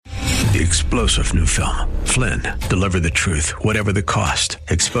the explosive new film, Flynn, deliver the truth, whatever the cost,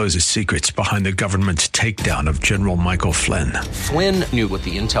 exposes secrets behind the government's takedown of General Michael Flynn. Flynn knew what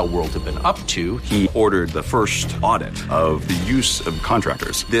the intel world had been up to. He ordered the first audit of the use of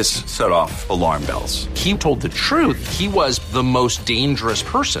contractors. This set off alarm bells. He told the truth. He was the most dangerous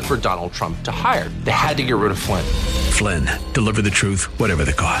person for Donald Trump to hire. They had to get rid of Flynn. Flynn, deliver the truth, whatever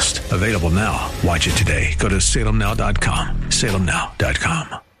the cost. Available now. Watch it today. Go to salemnow.com.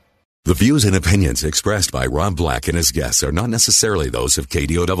 salemnow.com. The views and opinions expressed by Rob Black and his guests are not necessarily those of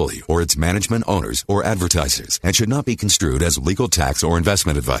KDOW or its management, owners, or advertisers and should not be construed as legal, tax, or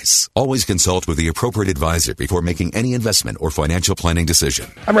investment advice. Always consult with the appropriate advisor before making any investment or financial planning decision.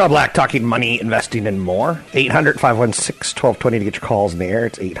 I'm Rob Black, talking money, investing, and more. 800-516-1220 to get your calls in the air.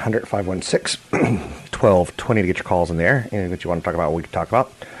 It's 800-516-1220 to get your calls in the air. Anything that you want to talk about, we can talk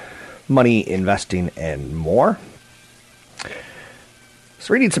about. Money, investing, and more.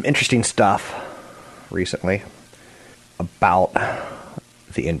 So reading some interesting stuff recently about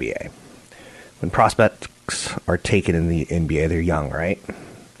the NBA. When prospects are taken in the NBA, they're young, right?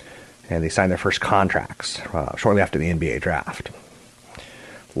 And they sign their first contracts shortly after the NBA draft.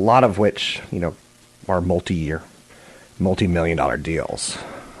 A lot of which, are multi-year, multi-million-dollar deals.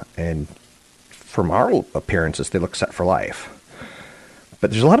 And from our appearances, they look set for life.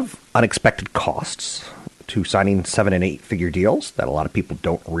 But there's a lot of unexpected costs to signing 7- and 8-figure deals that a lot of people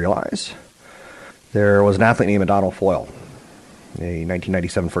don't realize. There was an athlete named Donald Foyle, a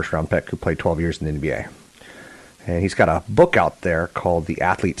 1997 first-round pick who played 12 years in the NBA. And he's got a book out there called The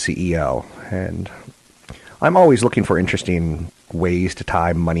Athlete CEO. And I'm always looking for interesting ways to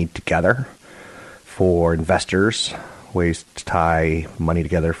tie money together for investors, ways to tie money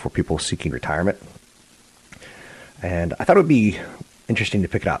together for people seeking retirement. And I thought it would be interesting to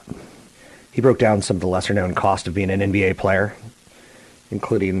pick it up. He broke down some of the lesser-known costs of being an NBA player,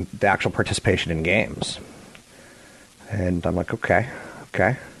 including the actual participation in games. And I'm like, okay.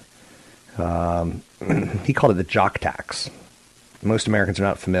 He called it the jock tax. Most Americans are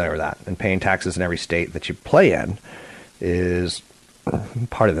not familiar with that, and paying taxes in every state that you play in is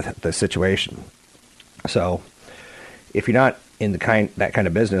part of the situation. So if you're not in that kind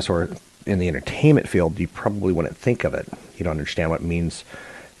of business or in the entertainment field, you probably wouldn't think of it. You don't understand what it means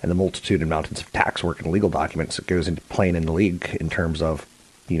and the multitude and mountains of tax work and legal documents that goes into playing in the league in terms of,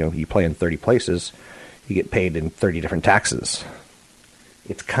 you play in 30 places, you get paid in 30 different taxes.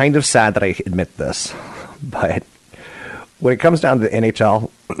 It's kind of sad that I admit this, but when it comes down to the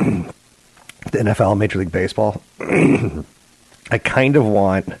NHL, the NFL, Major League Baseball, I kind of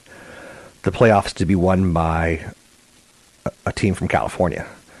want the playoffs to be won by a team from California,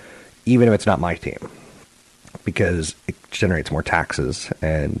 even if it's not my team, because it generates more taxes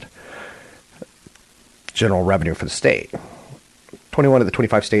and general revenue for the state. 21 of the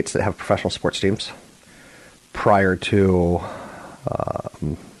 25 states that have professional sports teams prior to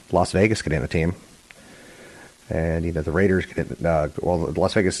Las Vegas getting a team. And, the Raiders,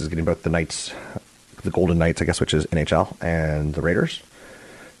 Las Vegas is getting both the Knights, the Golden Knights, I guess, which is NHL, and the Raiders.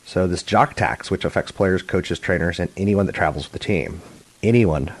 So this jock tax, which affects players, coaches, trainers, and anyone that travels with the team.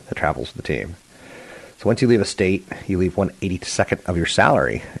 So once you leave a state, you leave 1/82nd of your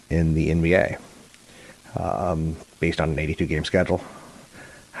salary in the NBA, based on an 82-game schedule.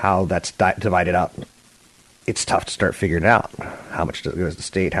 How that's divided up, it's tough to start figuring out. How much goes to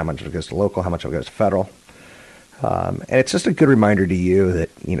state, how much of it goes to local, how much of it goes to federal. And it's just a good reminder to you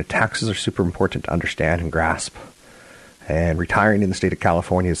that, taxes are super important to understand and grasp. And retiring in the state of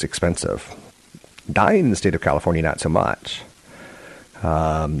California is expensive. Dying in the state of California, not so much.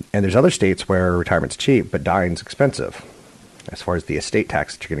 And there's other states where retirement's cheap, but dying's expensive as far as the estate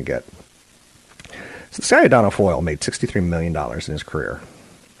tax that you're going to get. So this guy, Donald Foyle, made $63 million in his career.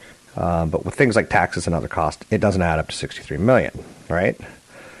 But with things like taxes and other costs, it doesn't add up to $63 million, right?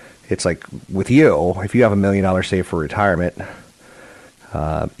 It's like with you, if you have $1 million saved for retirement,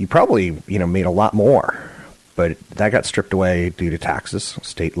 you probably, made a lot more. But that got stripped away due to taxes,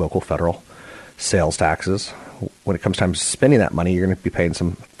 state, local, federal, sales taxes. When it comes time to spending that money, you're going to be paying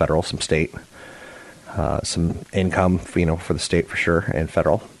some federal, some state, some income, for the state for sure, and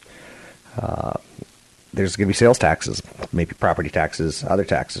federal. There's going to be sales taxes, maybe property taxes, other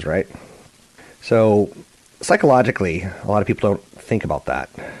taxes, right? So psychologically, a lot of people don't think about that.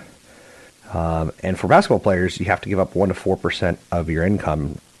 And for basketball players, you have to give up 1% to 4% of your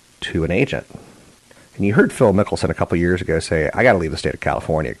income to an agent. And you heard Phil Mickelson a couple years ago say, I got to leave the state of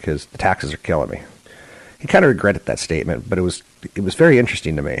California because the taxes are killing me. He kind of regretted that statement, but it was very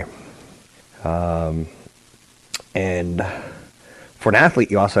interesting to me. And for an athlete,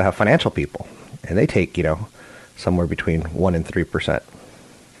 you also have financial people, and they take, somewhere between 1% and 3%.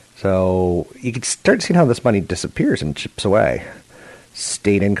 So you can start seeing how this money disappears and chips away.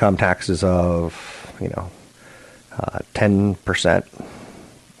 State income taxes of, 10%,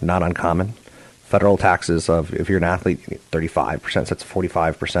 not uncommon. Federal taxes of, if you're an athlete, 35%, so that's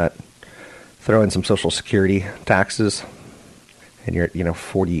 45%. Throw in some Social Security taxes, and you're at,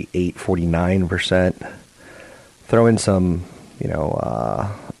 48, 49%. Throw in some,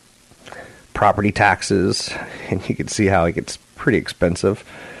 property taxes, and you can see how it gets pretty expensive.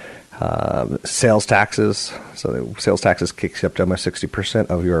 Sales taxes, so the sales taxes kicks you up to almost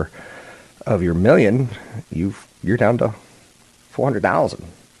 60% of your million. You're down to 400,000.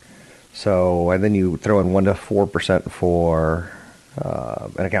 So, and then you throw in 1 to 4% for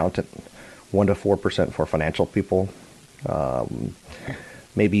an accountant, 1 to 4% for financial people.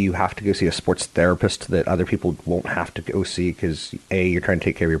 Maybe you have to go see a sports therapist that other people won't have to go see because A, you're trying to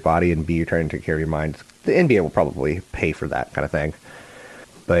take care of your body, and B, you're trying to take care of your mind. The NBA will probably pay for that kind of thing.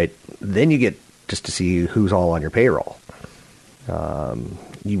 But then you get just to see who's all on your payroll.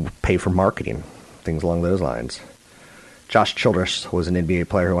 You pay for marketing, things along those lines. Josh Childress was an NBA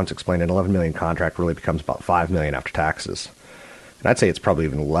player who once explained an $11 million contract really becomes about $5 million after taxes. And I'd say it's probably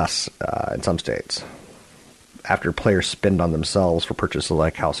even less in some states. After players spend on themselves for purchases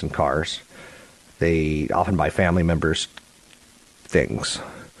like house and cars, they often buy family members things.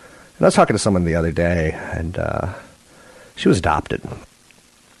 And I was talking to someone the other day, and she was adopted.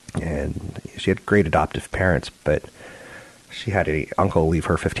 And she had great adoptive parents, but she had an uncle leave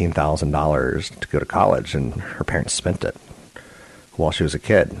her $15,000 to go to college, and her parents spent it while she was a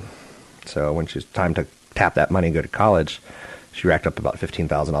kid. So when she was time to tap that money and go to college, she racked up about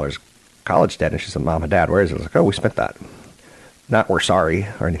 $15,000 college debt, and she said, "Mom and Dad, where is it?" I was like, "Oh, we spent that." Not we're sorry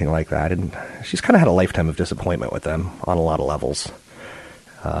or anything like that. And she's kind of had a lifetime of disappointment with them on a lot of levels.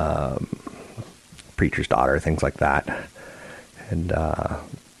 Preacher's daughter, things like that. And I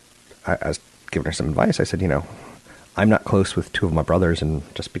was giving her some advice. I said, I'm not close with two of my brothers, and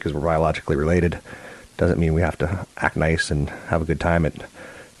just because we're biologically related doesn't mean we have to act nice and have a good time at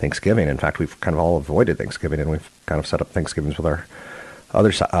Thanksgiving. In fact, we've kind of all avoided Thanksgiving, and we've kind of set up Thanksgivings with our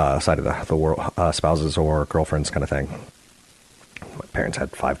other side of the world, spouses or girlfriends kind of thing. My parents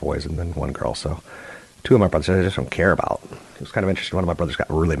had 5 boys and then 1 girl, so 2 of my brothers I just don't care about. It was kind of interesting. One of my brothers got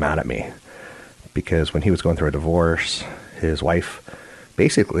really mad at me because when he was going through a divorce, his wife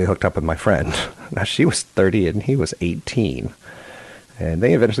basically hooked up with my friend. Now, she was 30 and he was 18. And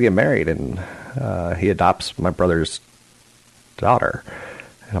they eventually get married, and he adopts my brother's daughter.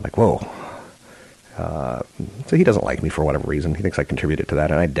 And I'm like, whoa. So he doesn't like me for whatever reason. He thinks I contributed to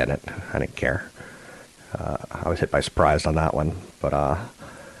that, and I didn't. I didn't care. I was hit by surprise on that one. But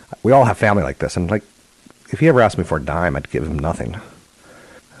we all have family like this. And like, if he ever asked me for a dime, I'd give him nothing.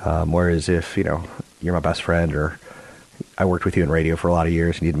 Whereas if, you're my best friend, or I worked with you in radio for a lot of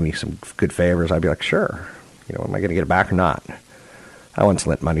years and you did me some good favors, I'd be like, sure. Am I going to get it back or not? I once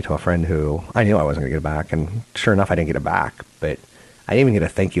lent money to a friend who I knew I wasn't going to get it back, and sure enough, I didn't get it back. But I didn't even get a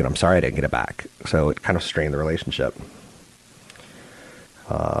thank you, and I'm sorry I didn't get it back. So it kind of strained the relationship.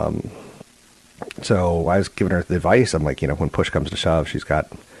 So I was giving her the advice. I'm like, when push comes to shove, she's got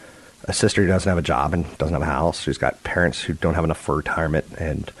a sister who doesn't have a job and doesn't have a house. She's got parents who don't have enough for retirement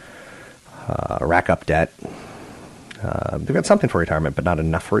and rack up debt. They've got something for retirement, but not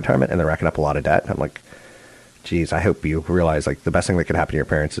enough for retirement, and they're racking up a lot of debt. I'm like, geez, I hope you realize, like, the best thing that could happen to your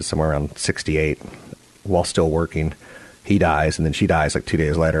parents is somewhere around 68 while still working. He dies, and then she dies like 2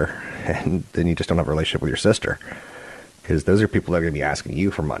 days later, and then you just don't have a relationship with your sister, because those are people that are going to be asking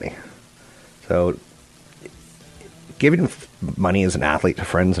you for money. So giving money as an athlete to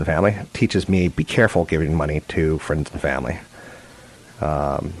friends and family teaches me, be careful giving money to friends and family.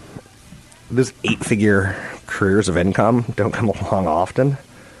 Those 8-figure careers of income don't come along often,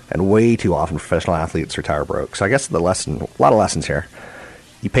 and way too often professional athletes retire broke. So I guess a lot of lessons here.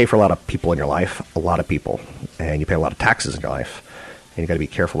 You pay for a lot of people in your life, a lot of people, and you pay a lot of taxes in your life. And you got to be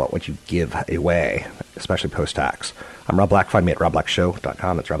careful about what you give away, especially post-tax. I'm Rob Black. Find me at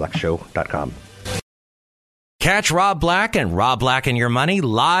robblackshow.com. That's robblackshow.com. Catch Rob Black and Rob Black and Your Money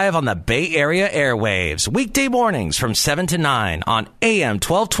live on the Bay Area airwaves, weekday mornings from 7 to 9 on AM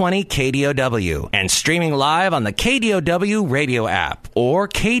 1220 KDOW, and streaming live on the KDOW radio app or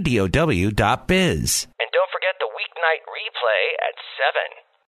KDOW.biz. And don't forget the weeknight replay at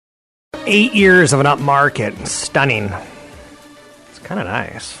 7. 8 years of an up market. Stunning. It's kind of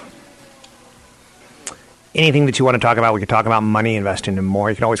nice. Anything that you want to talk about, we can talk about money, investing, and more.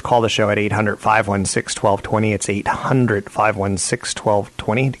 You can always call the show at 800-516-1220. It's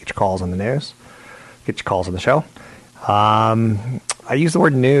 800-516-1220 to get your calls on the news, get your calls on the show. I use the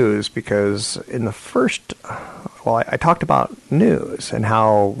word news because in the first, I talked about news and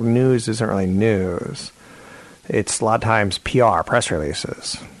how news isn't really news. It's a lot of times PR, press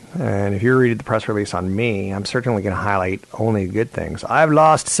releases. And if you're reading the press release on me, I'm certainly going to highlight only good things. I've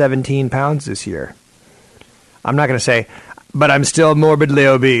lost 17 pounds this year. I'm not going to say, but I'm still morbidly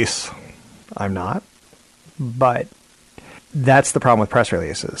obese. I'm not. But that's the problem with press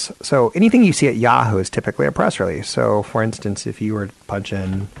releases. So anything you see at Yahoo is typically a press release. So, for instance, if you were to punch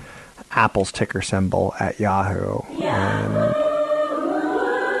in Apple's ticker symbol at Yahoo, and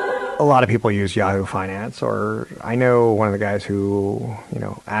a lot of people use Yahoo Finance, or I know one of the guys who,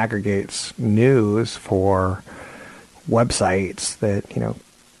 aggregates news for websites that,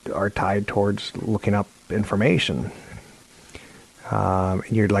 are tied towards looking up information. And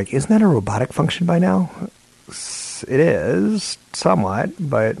you're like, isn't that a robotic function by now? It is, somewhat,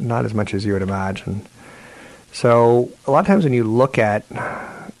 but not as much as you would imagine. So a lot of times when you look at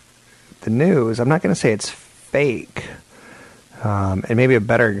the news, I'm not going to say it's fake. And maybe a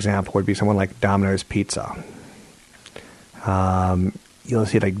better example would be someone like Domino's Pizza. You'll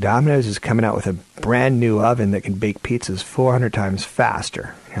see like Domino's is coming out with a brand new oven that can bake pizzas 400 times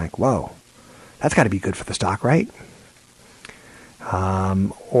faster. You're like, whoa, that's got to be good for the stock, right?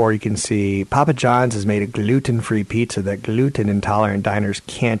 Or you can see Papa John's has made a gluten-free pizza that gluten-intolerant diners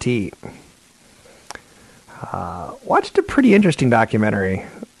can't eat. Watched a pretty interesting documentary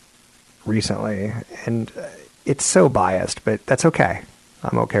recently, and it's so biased, but that's okay.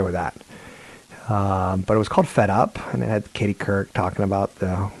 I'm okay with that. But it was called Fed Up, and it had Katie Couric talking about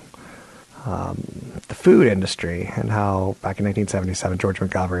the food industry and how back in 1977, George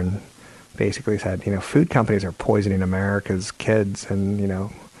McGovern basically said, food companies are poisoning America's kids, and,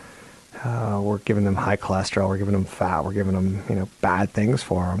 we're giving them high cholesterol, we're giving them fat, we're giving them, bad things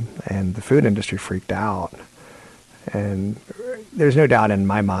for them. And the food industry freaked out. And there's no doubt in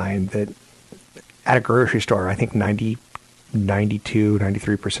my mind that at a grocery store, I think 93%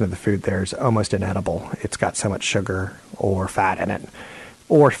 of the food there is almost inedible. It's got so much sugar or fat in it,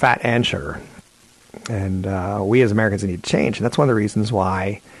 or fat and sugar. And we as Americans need to change. And that's one of the reasons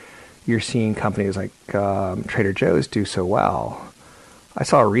why you're seeing companies like Trader Joe's do so well. I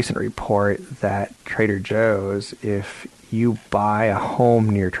saw a recent report that Trader Joe's, if you buy a home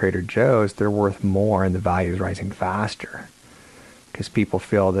near Trader Joe's, they're worth more and the value is rising faster because people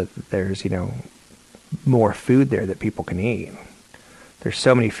feel that there's, more food there that people can eat. There's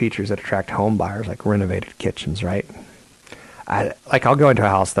so many features that attract home buyers, like renovated kitchens, right? I'll go into a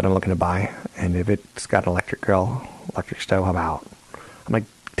house that I'm looking to buy, and if it's got an electric grill, electric stove, I'm out. I'm like,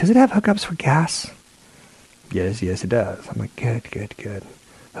 does it have hookups for gas? Yes, it does. I'm like, good.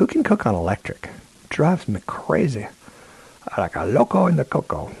 Who can cook on electric? Drives me crazy. Like a loco in the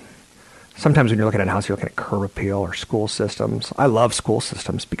coco. Sometimes when you're looking at a house, you're looking at curb appeal or school systems. I love school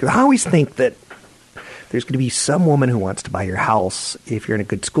systems because I always think that there's going to be some woman who wants to buy your house if you're in a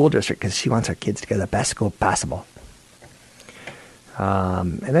good school district because she wants her kids to go to the best school possible.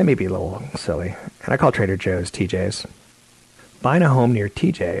 And that may be a little silly. And I call Trader Joe's TJ's. Buying a home near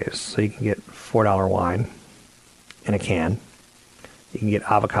TJ's so you can get $4 wine in a can. You can get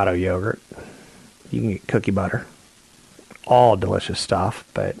avocado yogurt. You can get cookie butter. All delicious stuff,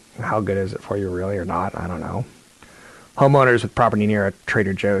 but how good is it for you really or not? I don't know. Homeowners with property near a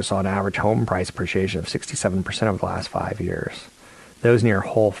Trader Joe's saw an average home price appreciation of 67% over the last 5 years. Those near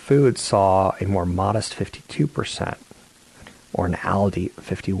Whole Foods saw a more modest 52%, or an Aldi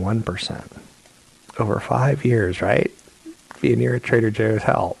 51%. Over 5 years, right? Being near a Trader Joe's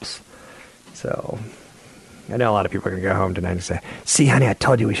helps. So I know a lot of people are going to go home tonight and say, see, honey, I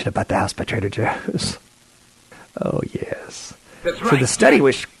told you we should have bought the house by Trader Joe's. Oh, yes. That's right. So the study,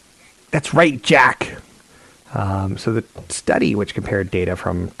 that's right, Jack. So the study, which compared data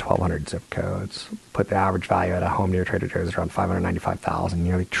from 1,200 zip codes, put the average value at a home near Trader Joe's around $595,000,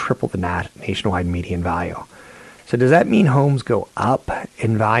 nearly triple the nationwide median value. So does that mean homes go up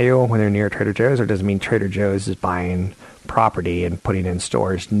in value when they're near Trader Joe's, or does it mean Trader Joe's is buying property and putting in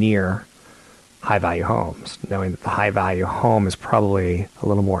stores near high-value homes, knowing that the high-value home is probably a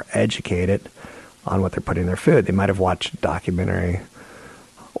little more educated on what they're putting in their food? They might have watched a documentary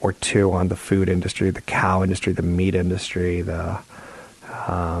or two on the food industry, the cow industry, the meat industry, the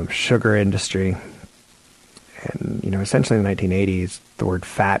sugar industry. And, essentially in the 1980s, the word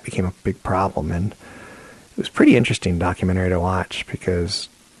fat became a big problem. And it was a pretty interesting documentary to watch because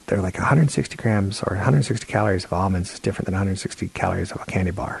they're like 160 grams or 160 calories of almonds is different than 160 calories of a candy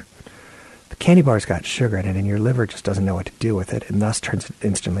bar. The candy bar's got sugar in it, and your liver just doesn't know what to do with it, and thus turns it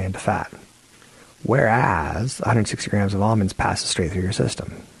instantly into fat. Whereas 160 grams of almonds passes straight through your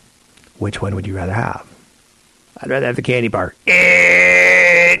system. Which one would you rather have? I'd rather have the candy bar.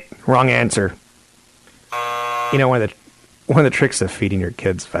 Wrong answer. You know, one of the tricks of feeding your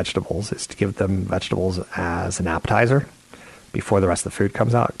kids vegetables is to give them vegetables as an appetizer before the rest of the food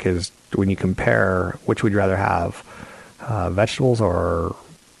comes out. Because when you compare which would you rather have, vegetables or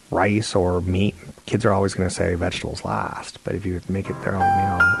rice or meat, kids are always going to say vegetables last. But if you make it their own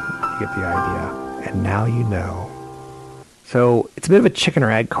meal, you get the idea. And now you know. So it's a bit of a chicken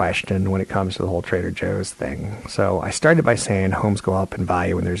or egg question when it comes to the whole Trader Joe's thing. So I started by saying homes go up in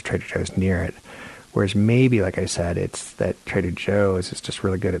value when there's a Trader Joe's near it. Whereas maybe, like I said, it's that Trader Joe's is just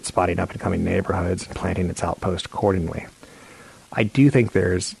really good at spotting up incoming neighborhoods and planting its outpost accordingly. I do think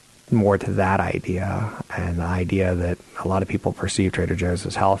there's more to that idea, and the idea that a lot of people perceive Trader Joe's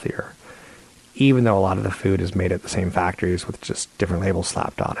as healthier, even though a lot of the food is made at the same factories with just different labels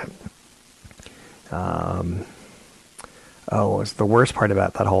slapped on it. The worst part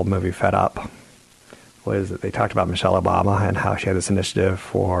about that whole movie, Fed Up, was that they talked about Michelle Obama and how she had this initiative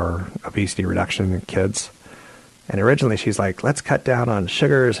for obesity reduction in kids. And originally she's like, let's cut down on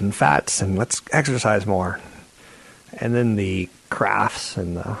sugars and fats and let's exercise more. And then the crafts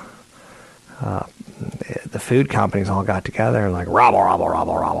and the food companies all got together and like, rabble.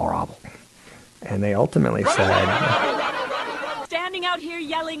 And they ultimately said... Standing out here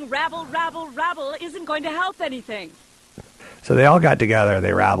yelling, rabble, rabble, rabble isn't going to help anything. So they all got together,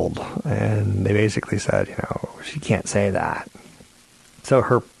 they rabbled, and they basically said, she can't say that. So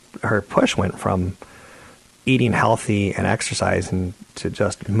her push went from eating healthy and exercising to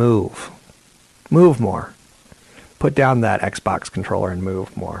just move more. Put down that Xbox controller and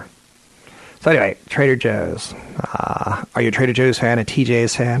move more. So anyway, Trader Joe's. Are you a Trader Joe's fan, a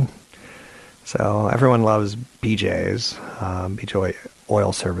TJ's fan? So everyone loves BJ's, BJ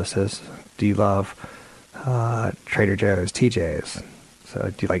Oil Services. Do you love... Trader Joe's, TJ's.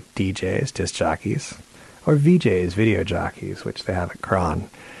 So do you like DJs, disc jockeys, or VJs, video jockeys, which they have at Kron?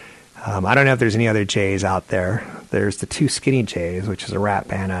 I don't know if there's any other J's out there. There's the Two Skinny J's, which is a rap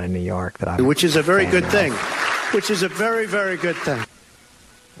band out of New York that I'm which is a very good of. thing. Which is a very, very good thing.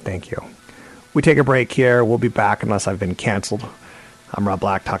 Thank you. We take a break here. We'll be back unless I've been canceled. I'm Rob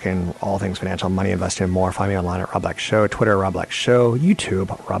Black, talking all things financial, money, investing, and more. Find me online at Rob Black Show, Twitter, Rob Black Show,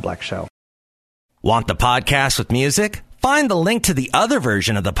 YouTube, Rob Black Show. Want the podcast with music? Find the link to the other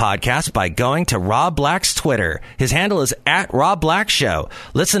version of the podcast by going to Rob Black's Twitter. His handle is at Rob Black Show.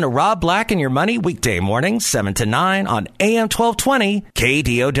 Listen to Rob Black and Your Money weekday mornings, 7 to 9 on AM 1220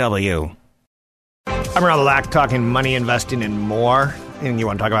 KDOW. I'm Rob Black, talking money, investing, and more. Anything you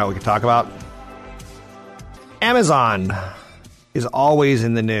want to talk about, we can talk about. Amazon is always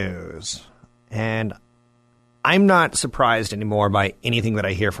in the news, and I'm not surprised anymore by anything that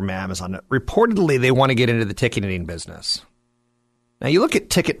I hear from Amazon. Reportedly, they want to get into the ticketing business. Now, you look at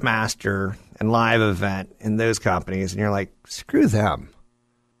Ticketmaster and Live Event and those companies, and you're like, screw them.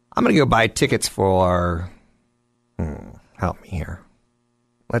 I'm going to go buy tickets for, help me here.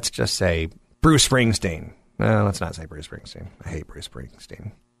 Let's just say Bruce Springsteen. No, let's not say Bruce Springsteen. I hate Bruce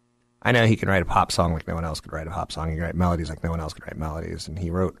Springsteen. I know he can write a pop song like no one else could write a pop song. He can write melodies like no one else could write melodies. And he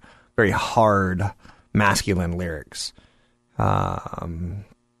wrote very hard masculine lyrics,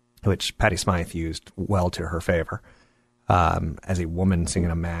 which Patti Smythe used well to her favor, as a woman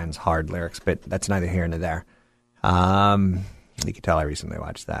singing a man's hard lyrics, but that's neither here nor there. You can tell I recently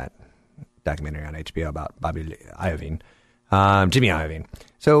watched that documentary on HBO about Bobby Iovine, Jimmy Iovine.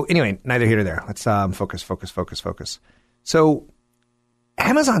 So anyway, neither here nor there. Let's focus. So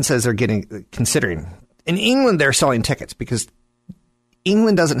Amazon says they're considering. In England, they're selling tickets because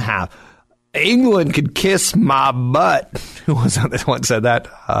England doesn't have... England could kiss my butt. Who was that one said that?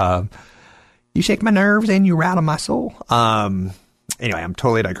 You shake my nerves and you rattle my soul. Anyway, I'm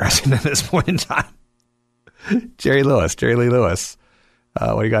totally digressing at this point in time. Jerry Lee Lewis.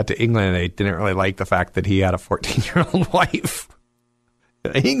 When he got to England, they didn't really like the fact that he had a 14-year-old wife.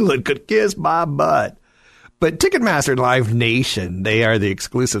 England could kiss my butt. But Ticketmaster and Live Nation, they are the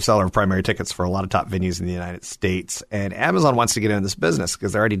exclusive seller of primary tickets for a lot of top venues in the United States. And Amazon wants to get into this business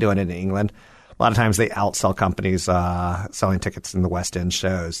because they're already doing it in England. A lot of times they outsell companies selling tickets in the West End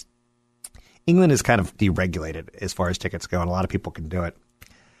shows. England is kind of deregulated as far as tickets go, and a lot of people can do it.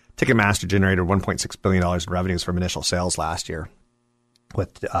 Ticketmaster generated $1.6 billion in revenues from initial sales last year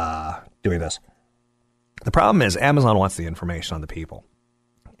with doing this. The problem is Amazon wants the information on the people.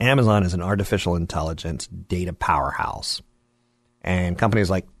 Amazon is an artificial intelligence data powerhouse. And companies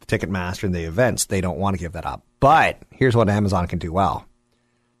like Ticketmaster and the events, they don't want to give that up. But here's what Amazon can do well.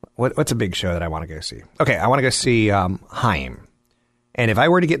 What's a big show that I want to go see? Okay, I want to go see Haim. And if I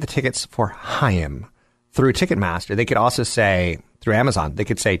were to get the tickets for Haim through Ticketmaster, they could also say, through Amazon, they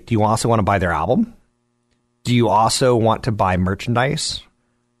could say, do you also want to buy their album? Do you also want to buy merchandise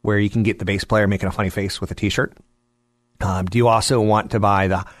where you can get the bass player making a funny face with a t-shirt? Do you also want to buy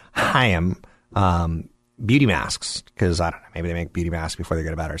the Haim beauty masks? Because, I don't know, maybe they make beauty masks before they go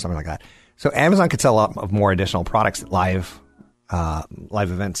to bed or something like that. So Amazon could sell a lot of more additional products that live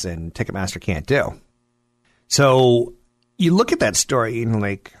events and Ticketmaster can't do. So you look at that story and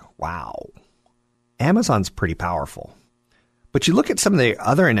like, wow, Amazon's pretty powerful. But you look at some of the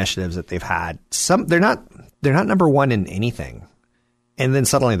other initiatives that they've had, they're not number one in anything. And then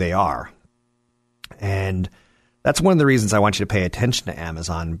suddenly they are. And that's one of the reasons I want you to pay attention to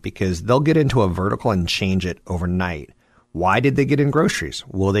Amazon, because they'll get into a vertical and change it overnight. Why did they get in groceries?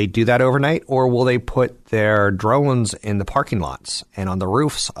 Will they do that overnight, or will they put their drones in the parking lots and on the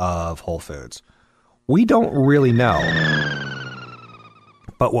roofs of Whole Foods? We don't really know.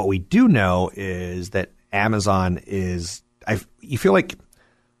 But what we do know is that Amazon is, you feel like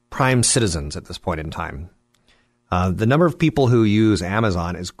prime citizens at this point in time. The number of people who use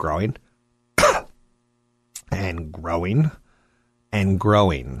Amazon is growing and growing and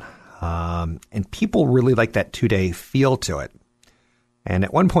growing. And people really like that 2-day feel to it. And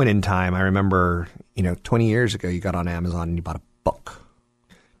at one point in time, I remember, 20 years ago, you got on Amazon and you bought a book.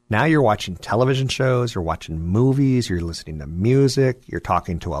 Now you're watching television shows, you're watching movies, you're listening to music, you're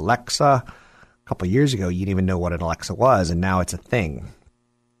talking to Alexa. A couple of years ago, you didn't even know what an Alexa was, and now it's a thing.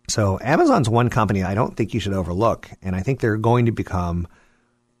 So Amazon's one company I don't think you should overlook, and I think they're going to become,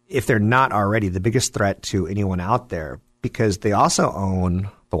 if they're not already, the biggest threat to anyone out there, because they also own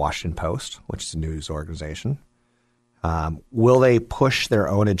the Washington Post, which is a news organization. Will they push their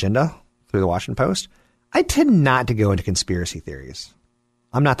own agenda through the Washington Post? I tend not to go into conspiracy theories.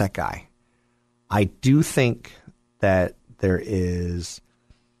 I'm not that guy. I do think that there is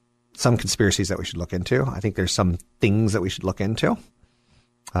some conspiracies that we should look into. I think there's some things that we should look into.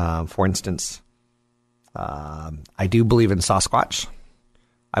 For instance, I do believe in Sasquatch.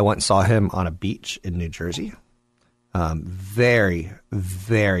 I once saw him on a beach in New Jersey. Very,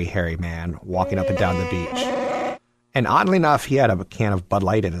 very hairy man walking up and down the beach. And oddly enough, he had a can of Bud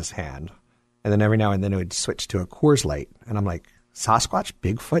Light in his hand. And then every now and then it would switch to a Coors Light. And I'm like, Sasquatch,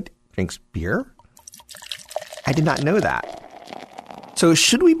 Bigfoot, drinks beer? I did not know that. So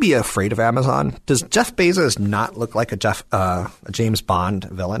should we be afraid of Amazon? Does Jeff Bezos not look like a James Bond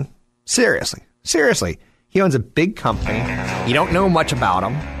villain? Seriously. He owns a big company. You don't know much about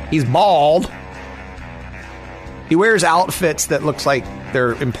him. He's bald. He wears outfits that looks like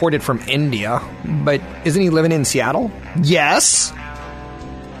they're imported from India. But isn't he living in Seattle? Yes.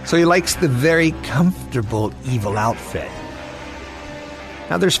 So he likes the very comfortable evil outfit.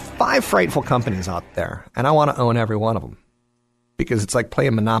 Now, there's 5 frightful companies out there, and I want to own every one of them. Because it's like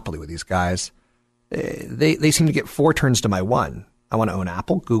playing Monopoly with these guys. They seem to get 4 turns to my 1. I want to own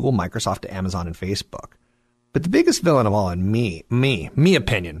Apple, Google, Microsoft, Amazon, and Facebook. But the biggest villain of all, in me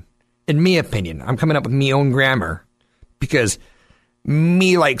opinion, I'm coming up with me own grammar, because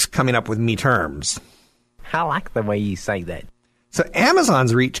me likes coming up with me terms. I like the way you say that. So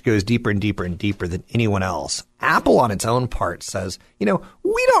Amazon's reach goes deeper and deeper and deeper than anyone else. Apple on its own part says, we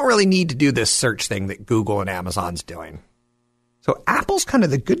don't really need to do this search thing that Google and Amazon's doing. So Apple's kind of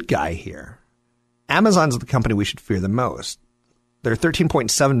the good guy here. Amazon's the company we should fear the most. Their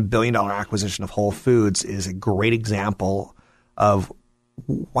 $13.7 billion acquisition of Whole Foods is a great example of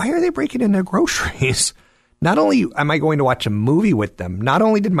why are they breaking into groceries? Not only am I going to watch a movie with them, not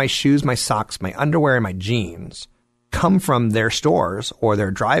only did my shoes, my socks, my underwear, and my jeans come from their stores or their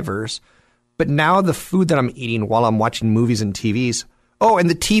drivers, but now the food that I'm eating while I'm watching movies and TVs. Oh, and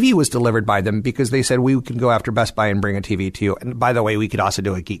the TV was delivered by them because they said we can go after Best Buy and bring a TV to you. And by the way, we could also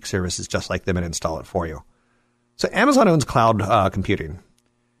do a Geek Services just like them and install it for you. So Amazon owns cloud computing.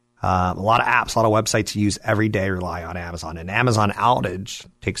 A lot of apps, a lot of websites you use every day rely on Amazon. And Amazon outage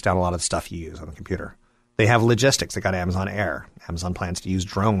takes down a lot of the stuff you use on the computer. They have logistics. They got Amazon Air. Amazon plans to use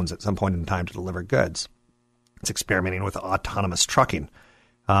drones at some point in time to deliver goods. It's experimenting with autonomous trucking.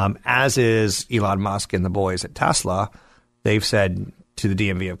 As is Elon Musk and the boys at Tesla. They've said to the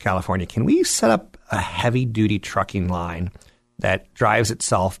DMV of California, can we set up a heavy-duty trucking line that drives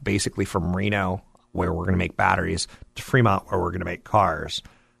itself basically from Reno, where we're going to make batteries, to Fremont, where we're going to make cars?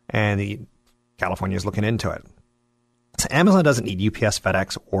 And California is looking into it. So Amazon doesn't need UPS,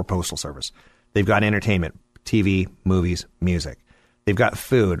 FedEx, or Postal Service. They've got entertainment, TV, movies, music. They've got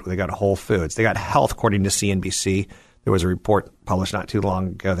food. They've got Whole Foods. They got health, according to CNBC. There was a report published not too long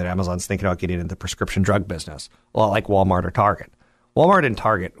ago that Amazon's thinking about getting into the prescription drug business, a lot like Walmart or Target. Walmart and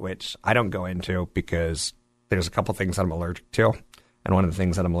Target, which I don't go into because there's a couple things that I'm allergic to. And one of the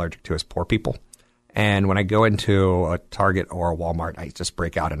things that I'm allergic to is poor people. And when I go into a Target or a Walmart, I just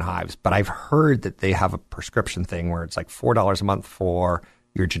break out in hives. But I've heard that they have a prescription thing where it's like $4 a month for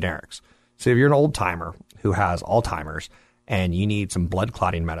your generics. So if you're an old timer who has Alzheimer's and you need some blood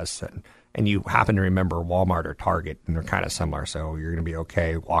clotting medicine and you happen to remember Walmart or Target, and they're kind of similar, so you're going to be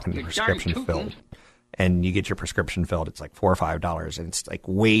okay walking the prescription filled. And you get your prescription filled, it's like $4 or $5, and it's like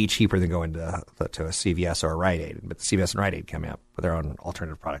way cheaper than going to a CVS or a Rite Aid. But the CVS and Rite Aid come up with their own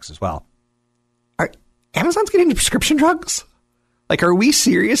alternative products as well. Amazon's getting into prescription drugs? Like, are we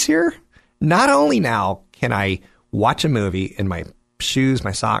serious here? Not only now can I watch a movie in my shoes,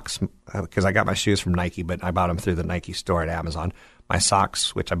 my socks, because I got my shoes from Nike, but I bought them through the Nike store at Amazon. My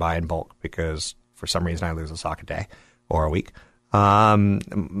socks, which I buy in bulk because for some reason I lose a sock a day or a week.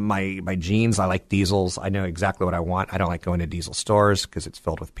 My jeans, I like Diesels. I know exactly what I want. I don't like going to Diesel stores because it's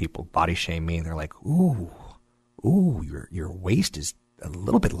filled with people body shame me. They're like, ooh, your waist is a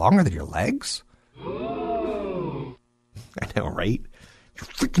little bit longer than your legs. Ooh. I know, right? You're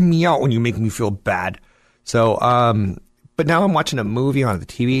freaking me out when you make me feel bad. So, but now I'm watching a movie on the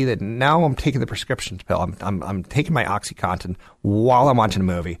TV that now I'm taking the prescription pill. I'm taking my OxyContin while I'm watching a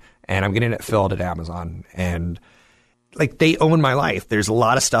movie, and I'm getting it filled at Amazon. And like, they own my life. There's a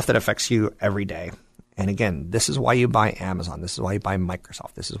lot of stuff that affects you every day. And again, this is why you buy Amazon. This is why you buy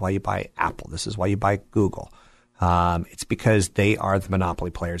Microsoft. This is why you buy Apple. This is why you buy Google. It's because they are the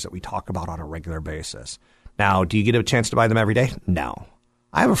monopoly players that we talk about on a regular basis. Now, do you get a chance to buy them every day? No.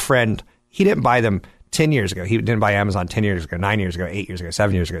 I have a friend, he didn't buy them 10 years ago. He didn't buy Amazon 10 years ago, 9 years ago, 8 years ago,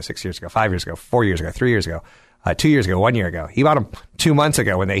 7 years ago, 6 years ago, 5 years ago, 4 years ago, 3 years ago, 2 years ago, 1 year ago. He bought them 2 months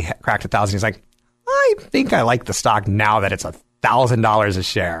ago when they cracked 1,000. He's like, I think I like the stock now that it's $1,000 a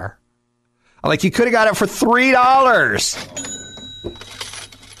share. I'm like, you could have got it for $3.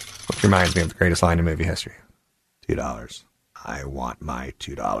 Which reminds me of the greatest line in movie history. $2. I want my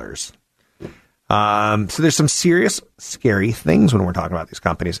 $2. So there's some serious, scary things when we're talking about these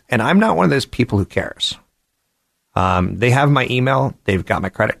companies. And I'm not one of those people who cares. They have my email. They've got my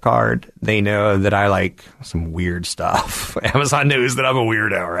credit card. They know that I like some weird stuff. Amazon knows that I'm a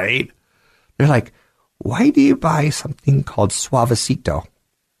weirdo, right? They're like, why do you buy something called Suavecito?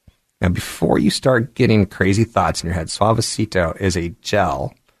 Now, before you start getting crazy thoughts in your head, Suavecito is a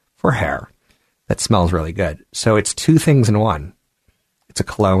gel for hair that smells really good. So it's two things in one. It's a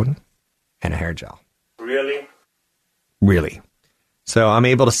cologne and a hair gel. Really? Really. So I'm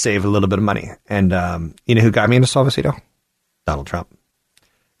able to save a little bit of money. And you know who got me into Suavecito? Donald Trump.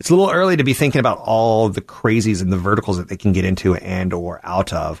 It's a little early to be thinking about all the crazies and the verticals that they can get into and or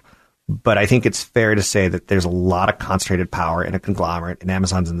out of. But I think it's fair to say that there's a lot of concentrated power in a conglomerate, and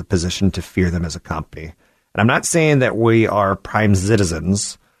Amazon's in the position to fear them as a company. And I'm not saying that we are prime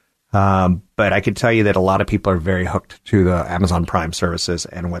citizens, but I can tell you that a lot of people are very hooked to the Amazon Prime services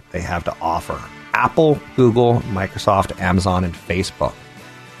and what they have to offer. Apple, Google, Microsoft, Amazon, and Facebook.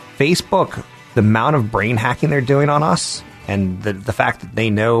 Facebook, the amount of brain hacking they're doing on us and the fact that they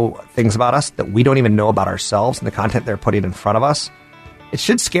know things about us that we don't even know about ourselves and the content they're putting in front of us, it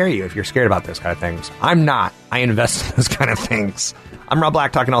should scare you if you're scared about those kind of things. I'm not. I invest in those kind of things. I'm Rob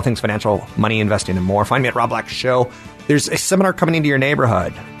Black, talking all things financial, money, investing, and more. Find me at Rob Black Show. There's a seminar coming into your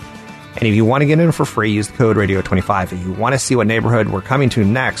neighborhood. And if you want to get in for free, use the code radio25. If you want to see what neighborhood we're coming to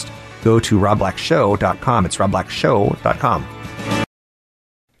next, go to robblackshow.com. It's robblackshow.com.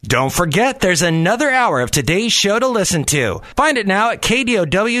 Don't forget, there's another hour of today's show to listen to. Find it now at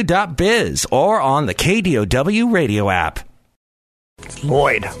kdow.biz or on the KDOW radio app. It's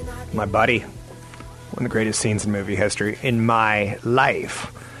Lloyd, my buddy. One of the greatest scenes in movie history in my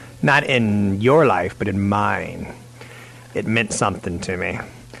life. Not in your life, but in mine. It meant something to me.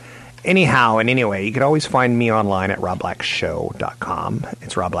 Anyhow, and anyway, you can always find me online at robblackshow.com.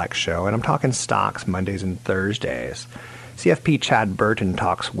 It's Rob Black Show, and I'm talking stocks Mondays and Thursdays. CFP Chad Burton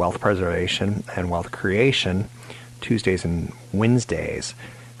talks wealth preservation and wealth creation Tuesdays and Wednesdays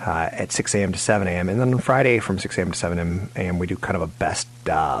at 6 a.m. to 7 a.m. And then on Friday from 6 a.m. to 7 a.m. we do kind of a best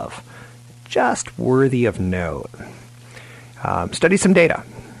of. Just worthy of note. Study some data.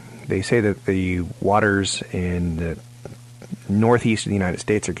 They say that the waters in the northeast of the United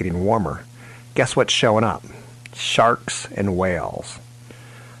States are getting warmer. Guess what's showing up? Sharks and whales.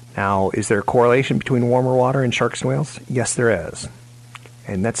 Now, is there a correlation between warmer water and sharks and whales? Yes, there is.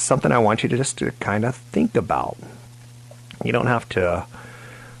 And that's something I want you to just to kind of think about. You don't have to,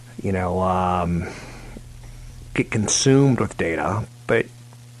 get consumed with data, but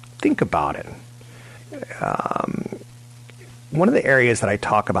think about it. One of the areas that I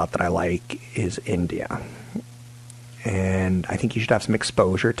talk about that I like is India. And I think you should have some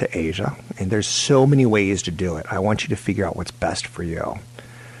exposure to Asia. And there's so many ways to do it. I want you to figure out what's best for you.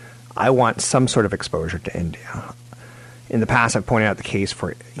 I want some sort of exposure to India. In the past, I've pointed out the case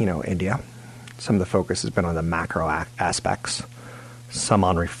for, India. Some of the focus has been on the macro aspects, some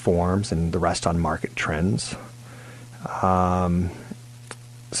on reforms, and the rest on market trends. Some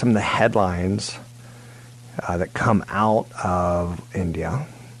of the headlines that come out of India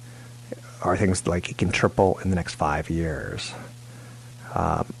are things like it can triple in the next 5 years.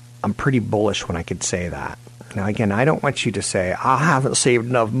 I'm pretty bullish when I could say that. Now, again, I don't want you to say, I haven't saved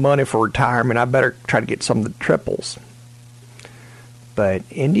enough money for retirement, I better try to get some of the triples. But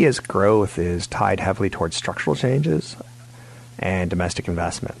India's growth is tied heavily towards structural changes and domestic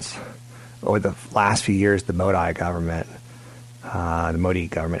investments. Over the last few years, the Modi government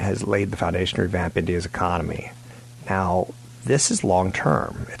has laid the foundation to revamp India's economy. Now, this is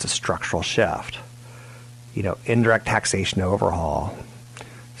long-term. It's a structural shift. Indirect taxation overhaul.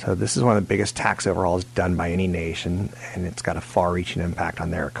 So this is one of the biggest tax overhauls done by any nation, and it's got a far-reaching impact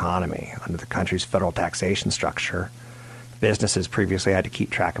on their economy. Under the country's federal taxation structure, businesses previously had to keep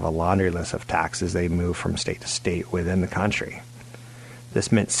track of a laundry list of taxes they moved from state to state within the country.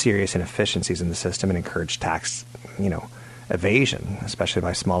 This meant serious inefficiencies in the system and encouraged tax, evasion, especially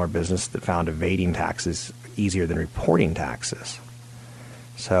by smaller businesses that found evading taxes easier than reporting taxes.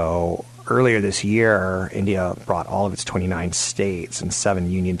 So earlier this year, India brought all of its 29 states and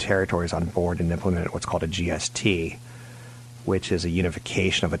 7 union territories on board and implemented what's called a GST, which is a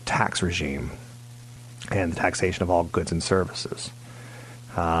unification of a tax regime and the taxation of all goods and services.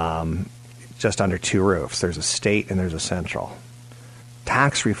 Just under 2 roofs. There's a state and there's a central.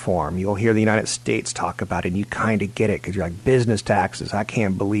 Tax reform, you'll hear the United States talk about it, and you kind of get it because you're like, business taxes. I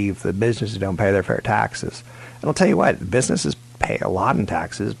can't believe the businesses don't pay their fair taxes. And I'll tell you what, businesses pay a lot in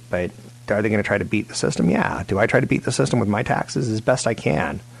taxes, but are they going to try to beat the system? Yeah. Do I try to beat the system with my taxes as best I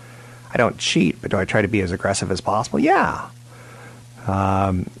can? I don't cheat, but do I try to be as aggressive as possible? Yeah.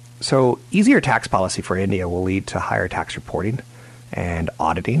 So easier tax policy for India will lead to higher tax reporting and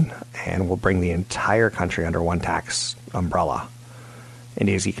auditing, and will bring the entire country under one tax umbrella.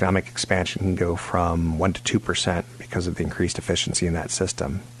 India's economic expansion can go from 1% to 2% because of the increased efficiency in that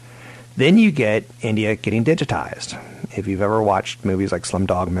system. Then you get India getting digitized. If you've ever watched movies like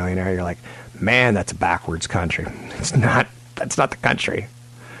Slumdog Millionaire, you're like, man, that's a backwards country. That's not the country.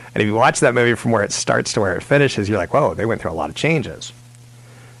 And if you watch that movie from where it starts to where it finishes, you're like, whoa, they went through a lot of changes.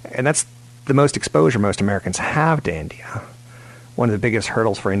 And that's the most exposure most Americans have to India. One of the biggest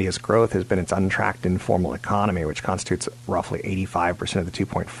hurdles for India's growth has been its untracked informal economy, which constitutes roughly 85% of the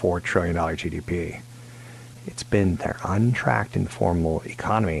 $2.4 trillion GDP. It's been their untracked informal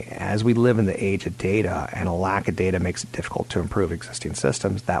economy. As we live in the age of data, and a lack of data makes it difficult to improve existing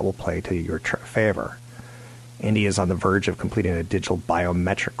systems, that will play to your favor. India is on the verge of completing a digital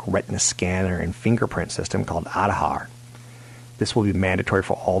biometric retina scanner and fingerprint system called Aadhaar. This will be mandatory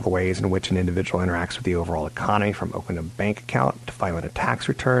for all the ways in which an individual interacts with the overall economy, from opening a bank account to filing a tax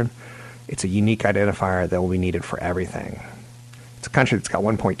return. It's a unique identifier that will be needed for everything. It's a country that's got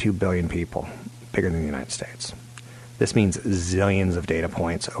 1.2 billion people, bigger than the United States. This means zillions of data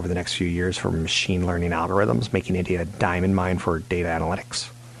points over the next few years for machine learning algorithms, making India a diamond mine for data analytics.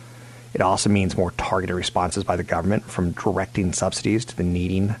 It also means more targeted responses by the government, from directing subsidies to the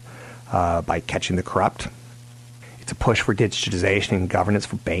needing by catching the corrupt. It's a push for digitization and governance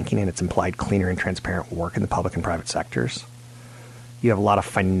for banking, and it's implied cleaner and transparent work in the public and private sectors. You have a lot of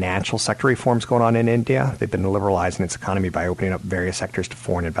financial sector reforms going on in India. They've been liberalizing its economy by opening up various sectors to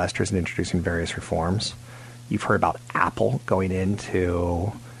foreign investors and introducing various reforms. You've heard about Apple going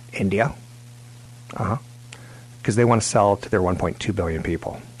into India. Because they want to sell to their 1.2 billion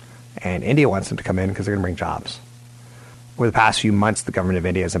people. And India wants them to come in because they're going to bring jobs. Over the past few months, the government of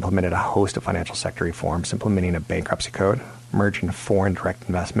India has implemented a host of financial sector reforms, implementing a bankruptcy code, merging foreign direct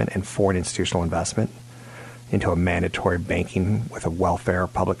investment and foreign institutional investment into a mandatory banking with a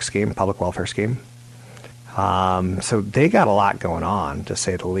public welfare scheme. So they got a lot going on, to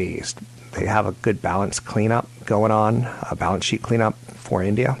say the least. They have a good balance cleanup going on, a balance sheet cleanup for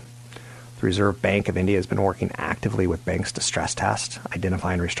India. The Reserve Bank of India has been working actively with banks to stress test,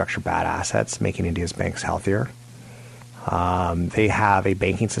 identify and restructure bad assets, making India's banks healthier. They have a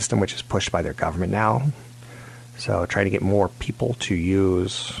banking system which is pushed by their government now. So trying to get more people to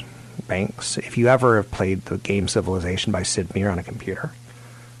use banks. If you ever have played the game Civilization by Sid Meier on a computer,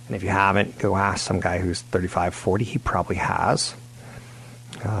 and if you haven't, go ask some guy who's 35, 40. He probably has.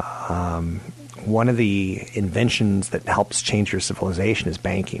 One of the inventions that helps change your civilization is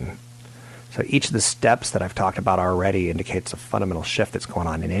banking. So each of the steps that I've talked about already indicates a fundamental shift that's going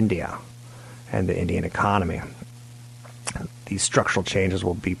on in India and the Indian economy. These structural changes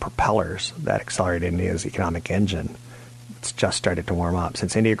will be propellers that accelerate India's economic engine. It's just started to warm up.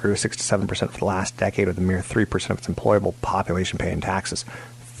 Since India grew 6 to 7% for the last decade with a mere 3% of its employable population paying taxes.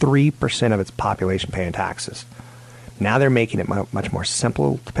 3% of its population paying taxes. Now they're making it much more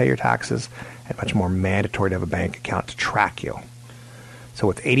simple to pay your taxes and much more mandatory to have a bank account to track you. So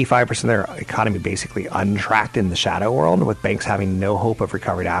with 85% of their economy basically untracked in the shadow world, with banks having no hope of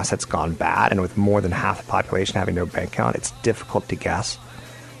recovered assets gone bad, and with more than half the population having no bank account, it's difficult to guess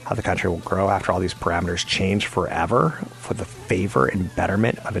how the country will grow after all these parameters change forever for the favor and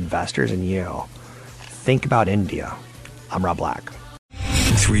betterment of investors and you. Think about India. I'm Rob Black.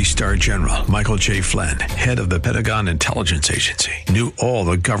 3-star General Michael J. Flynn, head of the Pentagon Intelligence Agency, knew all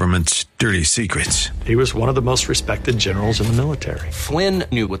the government's dirty secrets. He was one of the most respected generals in the military. Flynn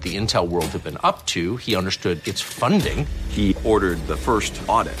knew what the intel world had been up to. He understood its funding. He ordered the first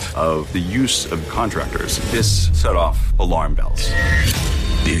audit of the use of contractors. This set off alarm bells.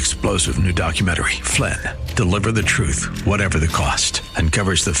 The explosive new documentary, Flynn, Deliver the Truth, Whatever the Cost,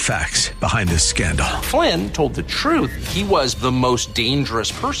 uncovers the facts behind this scandal. Flynn told the truth. He was the most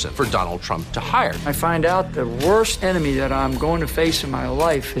dangerous person for Donald Trump to hire. I find out the worst enemy that I'm going to face in my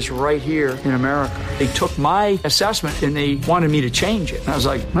life is right here in America. They took my assessment and they wanted me to change it. And I was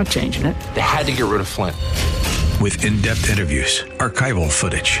like, I'm not changing it. They had to get rid of Flynn. With in-depth interviews, archival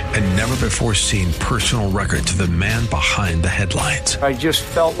footage, and never-before-seen personal records of the man behind the headlines. I just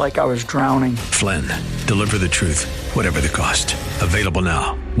felt like I was drowning. Flynn, Deliver the Truth, Whatever the Cost. Available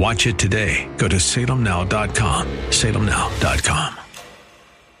now. Watch it today. Go to salemnow.com. salemnow.com.